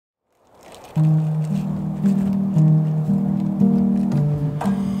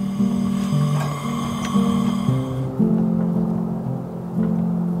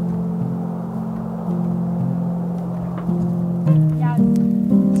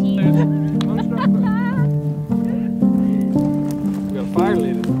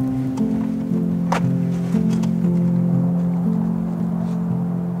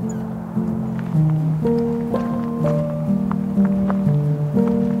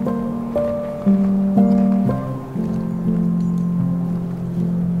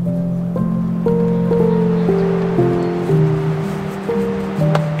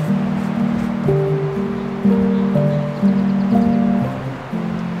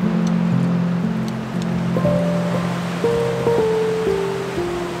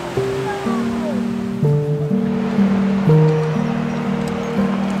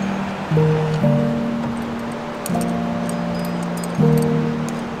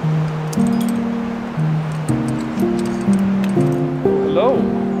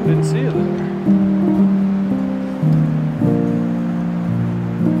Didn't see it there.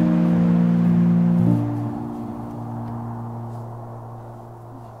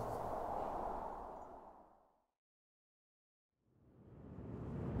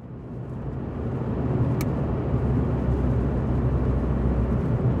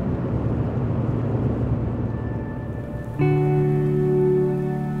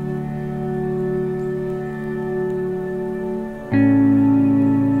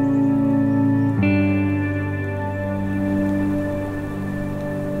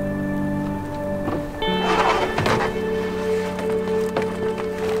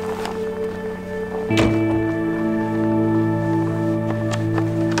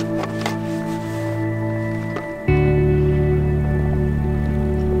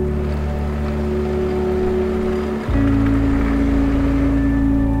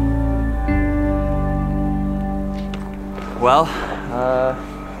 Well,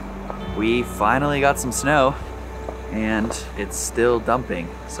 we finally got some snow and it's still dumping.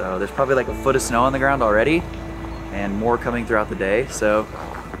 So there's probably like a foot of snow on the ground already and more coming throughout the day. So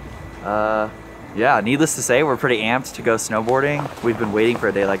yeah, needless to say, we're pretty amped to go snowboarding. We've been waiting for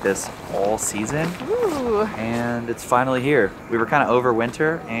a day like this all season. Ooh. And it's finally here. We were kind of over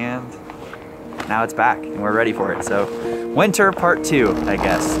winter and now it's back and we're ready for it. So winter part 2, I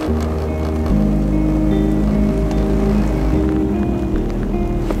guess.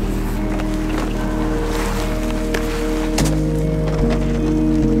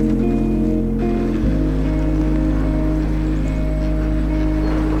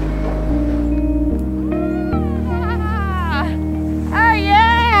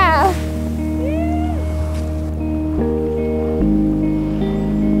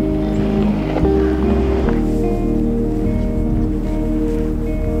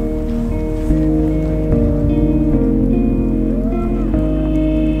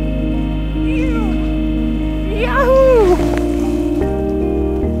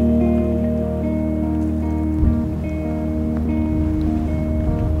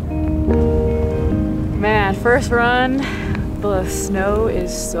 First run, the snow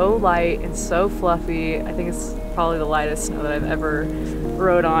is so light and so fluffy. I think it's probably the lightest snow that I've ever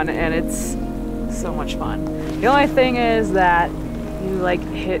rode on, and it's so much fun. The only thing is that you like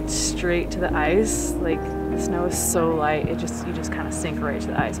hit straight to the ice. Like the snow is so light, you just kind of sink right to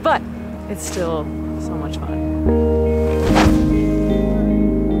the ice. But it's still so much fun.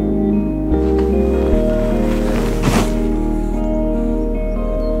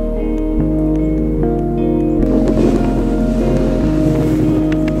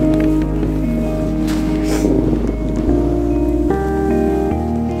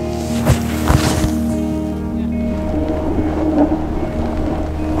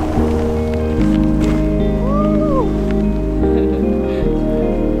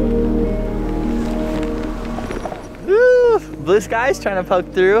 Blue skies trying to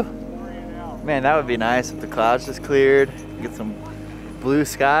poke through. Man, that would be nice if the clouds just cleared. Get some blue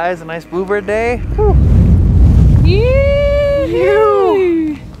skies, a nice bluebird day. Whew.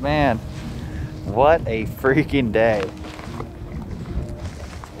 Man, what a freaking day.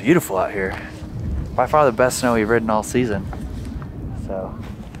 It's beautiful out here. By far the best snow we've ridden all season. So,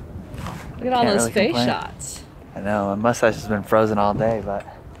 look at all those face shots. I know, my mustache has been frozen all day, but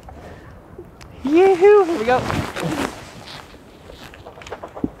yee-hoo, here we go.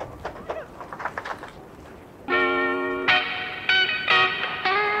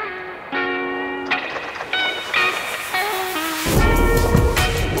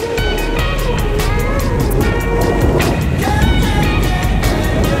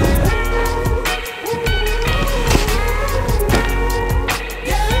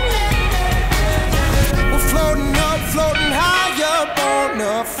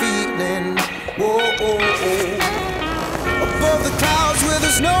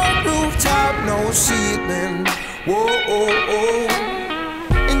 feeling. Whoa, oh, oh.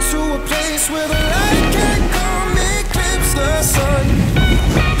 Into a place where the light can't come eclipse the sun.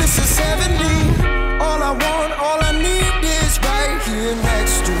 This is heavenly. All I want, all I need is right here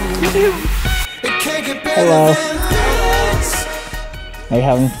next to you. It can't get better Hello. than this. Are you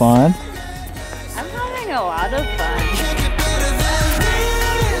having fun? I'm having a lot of fun. Can't get better than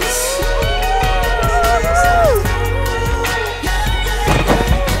this.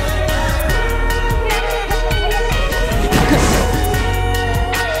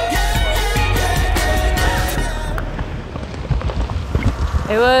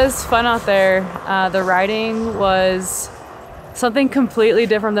 It was fun out there. The riding was something completely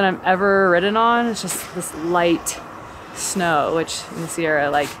different than I've ever ridden on. It's just this light snow, which in the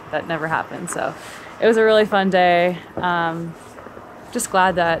Sierra, like, that never happened. So it was a really fun day. Just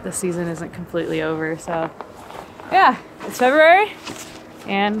glad that the season isn't completely over. So yeah, it's February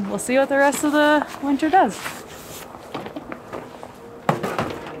and we'll see what the rest of the winter does.